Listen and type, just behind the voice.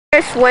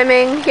They're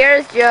swimming.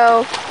 Here's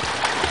Joe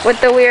with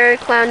the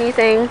weird clowny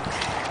thing.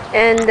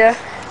 And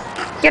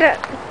get up.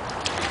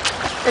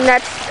 And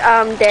that's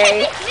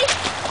Day.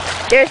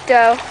 There's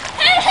Joe.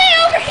 Hey,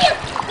 over here!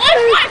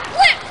 Watch,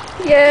 flip!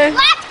 Yeah.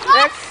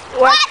 Let's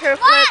watch her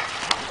flip.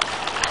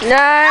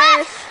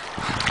 Nice.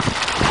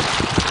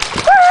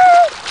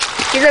 Woo!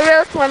 She's a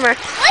real swimmer.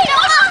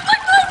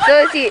 So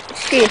is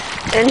she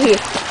and he.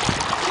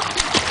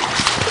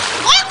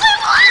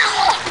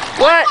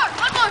 What?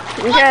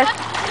 Okay.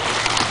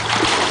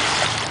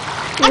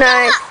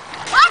 Nice.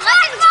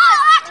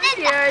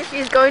 Here,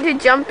 she's going to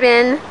jump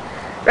in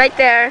right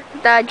there,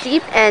 the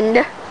deep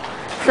end.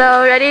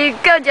 So ready,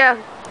 go, Joe.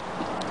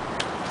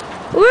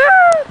 Woo!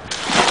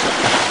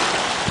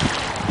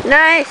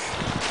 Nice.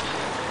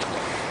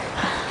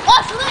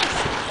 Watch this.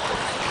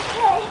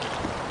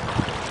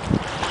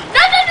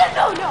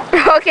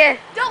 No. Okay.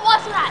 Don't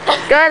watch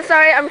that. God,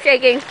 sorry, I'm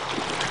shaking.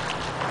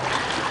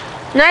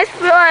 Nice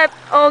flip.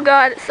 Oh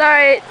God,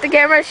 sorry, the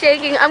camera's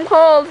shaking. I'm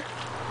cold.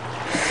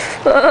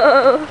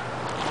 Oh,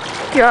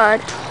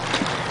 God.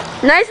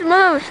 Nice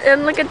moves,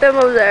 and look at them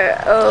over there.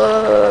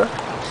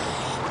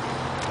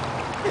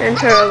 And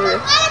her over there.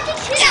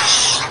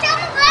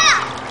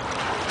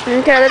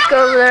 Okay, let's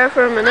go over there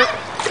for a minute.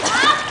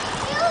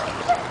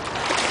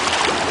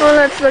 Well,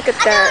 let's look at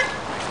that.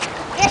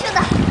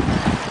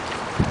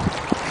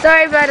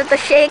 Sorry about it, the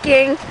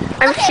shaking.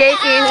 I'm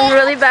shaking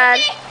really bad.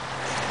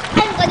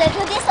 I'm gonna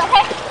do this,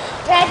 okay?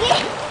 Ready?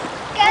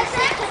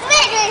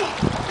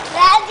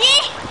 Ready?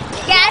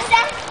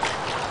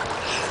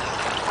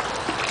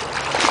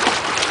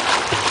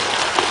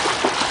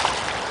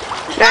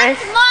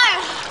 Nice. More.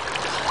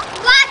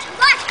 Watch.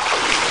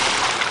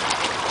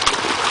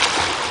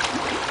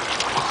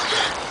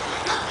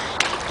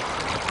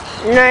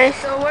 Nice.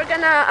 So we're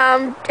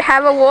gonna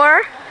have a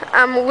war.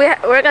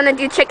 We're gonna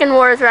do chicken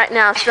wars right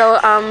now. So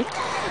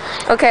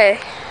okay.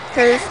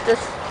 Here's this.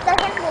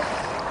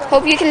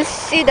 Hope you can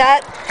see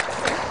that.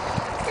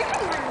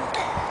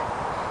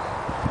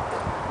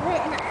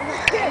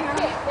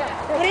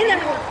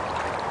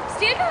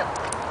 Stand up.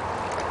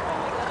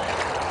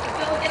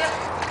 Get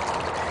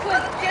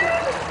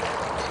up.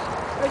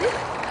 Ready?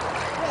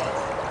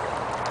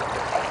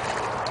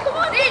 Come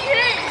on, me.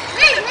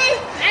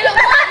 I don't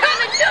want him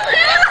to do it.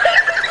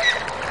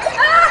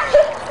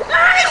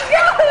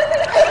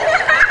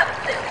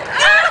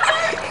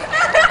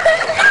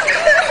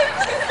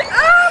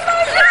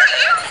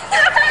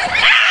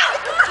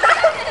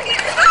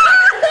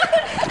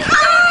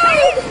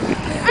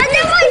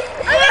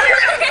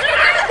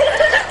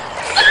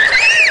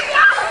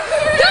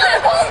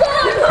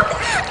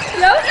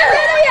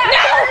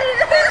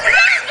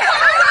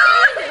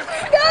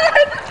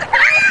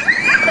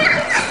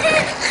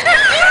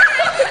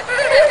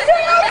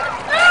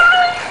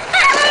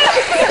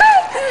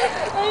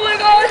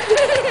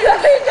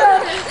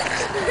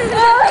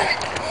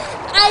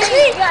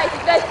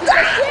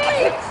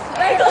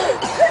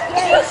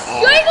 You're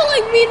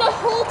strangling me the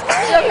whole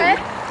time.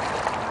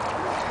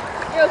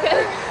 You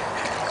okay?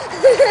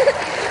 You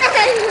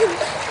okay?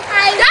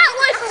 That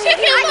was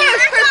chicken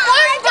wars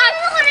performed by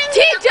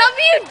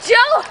TW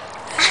Joe.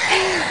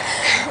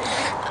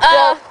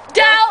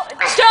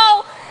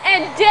 Joe,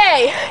 and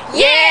Day.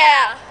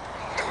 Yeah.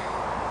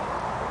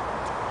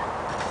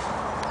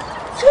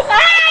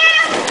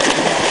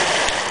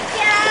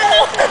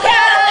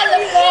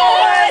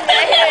 California.